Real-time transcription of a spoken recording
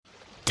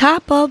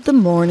Top of the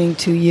morning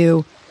to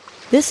you.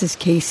 This is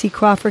Casey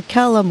Crawford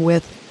Kellum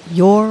with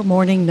Your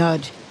Morning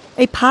Nudge,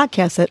 a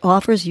podcast that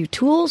offers you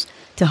tools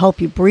to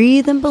help you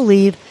breathe and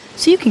believe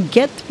so you can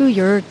get through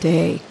your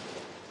day.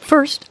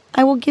 First,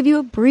 I will give you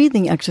a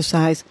breathing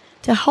exercise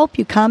to help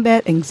you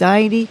combat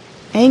anxiety,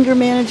 anger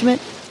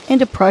management,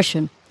 and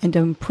depression, and to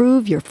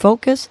improve your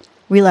focus,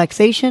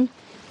 relaxation,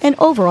 and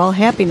overall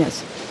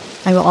happiness.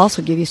 I will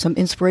also give you some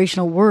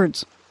inspirational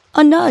words,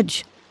 a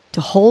nudge, to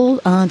hold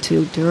on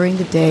to during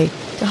the day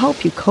to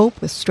help you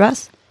cope with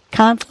stress,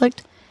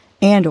 conflict,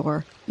 and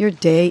or your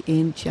day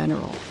in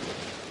general.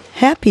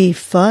 Happy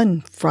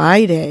Fun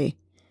Friday.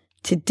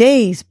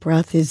 Today's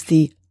breath is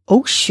the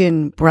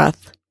ocean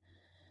breath,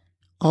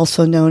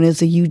 also known as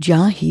the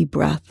Ujjayi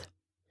breath,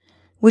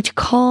 which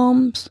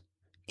calms,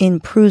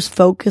 improves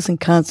focus and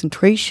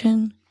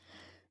concentration,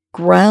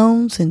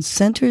 grounds and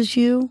centers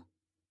you,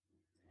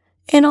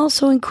 and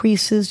also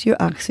increases your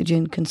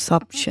oxygen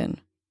consumption.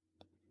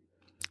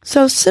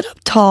 So sit up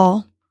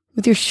tall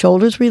with your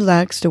shoulders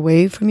relaxed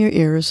away from your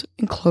ears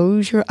and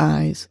close your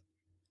eyes.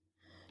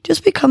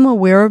 Just become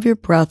aware of your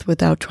breath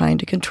without trying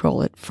to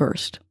control it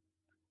first.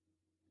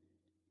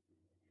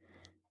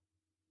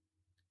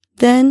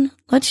 Then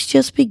let's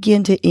just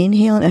begin to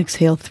inhale and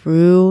exhale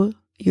through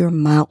your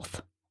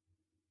mouth.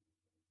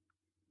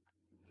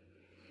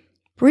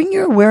 Bring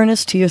your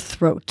awareness to your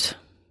throat.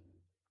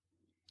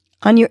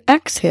 On your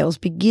exhales,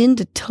 begin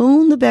to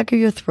tone the back of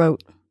your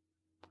throat,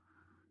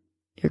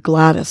 your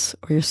glottis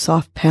or your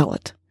soft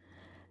palate,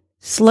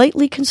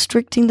 slightly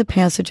constricting the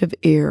passage of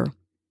air.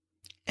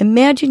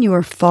 Imagine you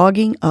are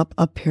fogging up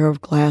a pair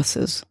of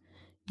glasses.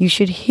 You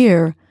should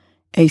hear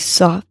a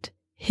soft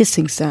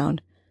hissing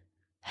sound,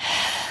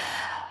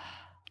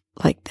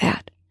 like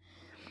that.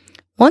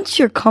 Once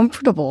you're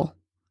comfortable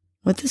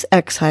with this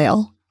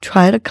exhale,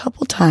 try it a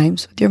couple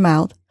times with your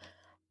mouth.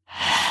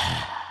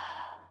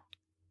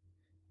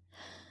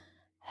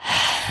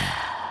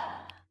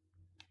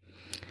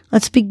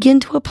 Let's begin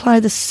to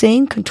apply the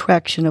same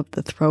contraction of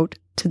the throat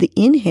to the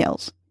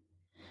inhales.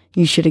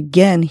 You should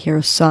again hear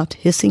a soft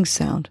hissing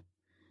sound.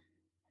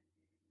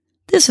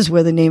 This is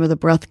where the name of the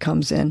breath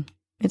comes in.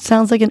 It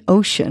sounds like an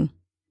ocean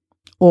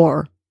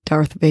or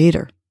Darth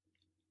Vader.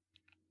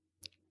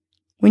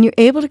 When you're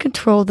able to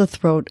control the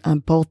throat on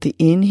both the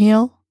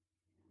inhale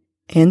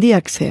and the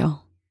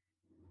exhale,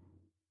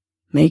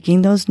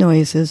 making those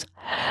noises,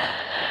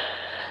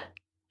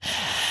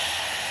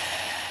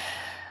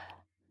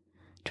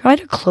 try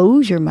to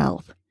close your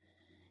mouth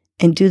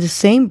and do the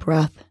same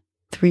breath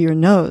through your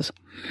nose.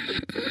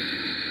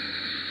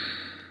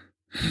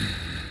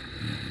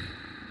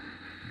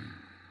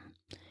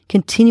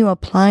 Continue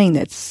applying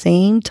that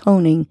same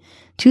toning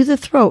to the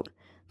throat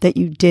that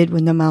you did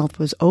when the mouth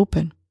was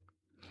open.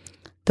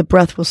 The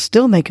breath will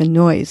still make a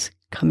noise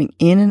coming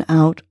in and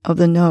out of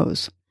the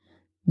nose.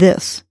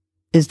 This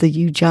is the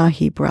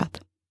Ujjayi breath.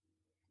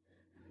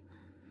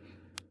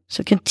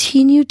 So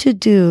continue to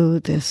do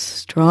this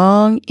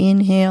strong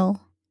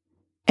inhale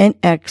and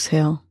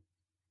exhale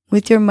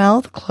with your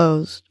mouth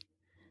closed,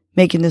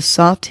 making the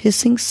soft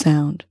hissing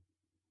sound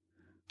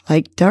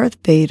like Darth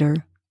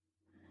Vader,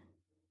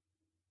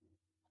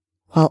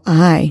 while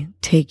I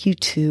take you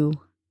to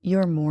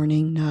your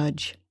morning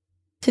nudge.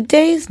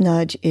 Today's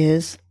nudge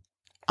is,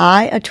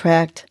 I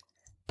attract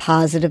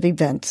positive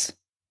events.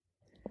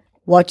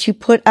 What you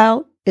put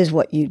out is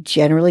what you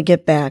generally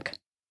get back.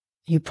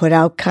 You put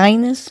out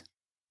kindness,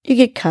 you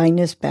get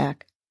kindness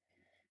back.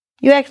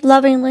 You act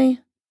lovingly,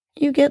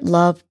 you get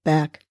love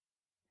back.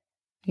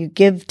 You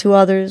give to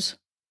others,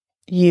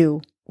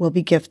 you will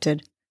be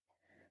gifted.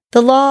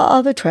 The law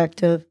of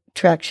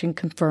attraction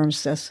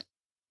confirms this.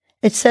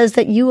 It says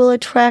that you will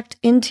attract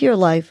into your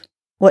life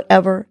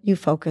whatever you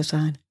focus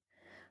on.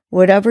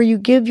 Whatever you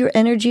give your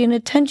energy and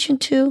attention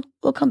to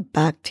will come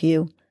back to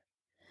you.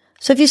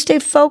 So if you stay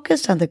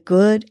focused on the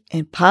good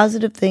and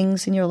positive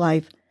things in your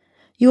life,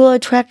 you will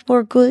attract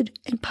more good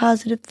and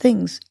positive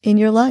things in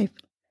your life.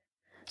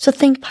 So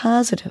think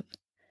positive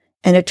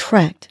and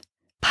attract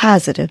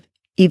positive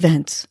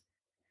events.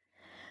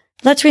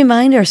 Let's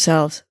remind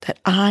ourselves that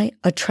I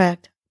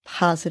attract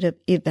positive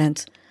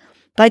events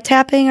by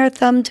tapping our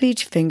thumb to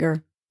each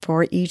finger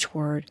for each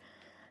word.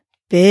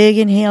 Big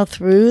inhale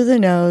through the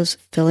nose,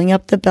 filling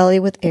up the belly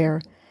with air.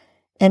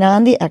 And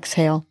on the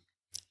exhale,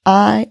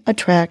 I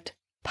attract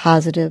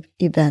positive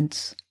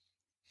events.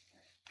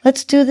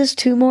 Let's do this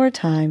 2 more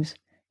times.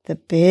 The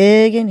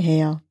big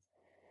inhale.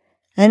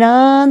 And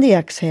on the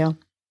exhale,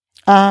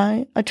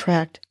 I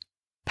attract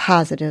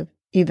positive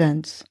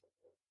events.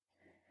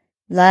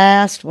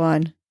 Last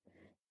one.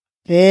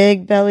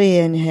 Big belly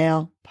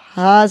inhale.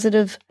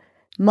 Positive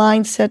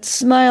mindset,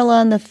 smile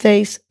on the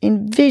face,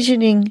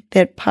 envisioning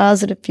that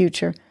positive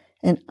future.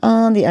 And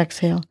on the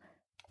exhale,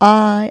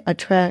 I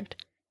attract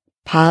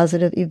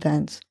positive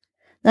events.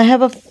 Now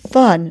have a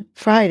fun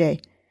Friday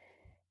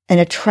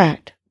and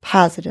attract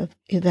positive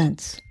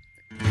events.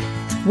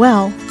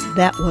 Well,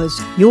 that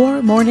was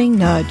your morning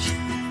nudge.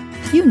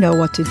 You know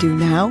what to do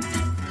now.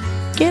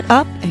 Get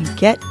up and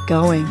get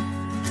going.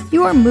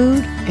 Your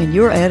mood and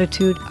your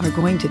attitude are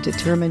going to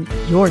determine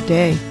your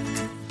day.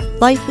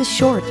 Life is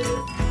short.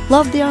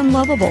 Love the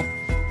unlovable.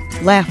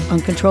 Laugh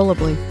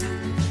uncontrollably.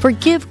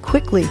 Forgive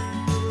quickly.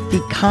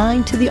 Be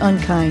kind to the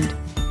unkind.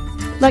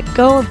 Let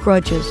go of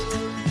grudges.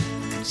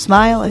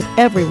 Smile at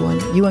everyone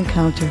you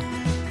encounter.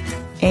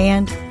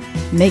 And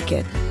make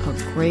it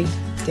a great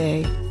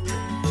day.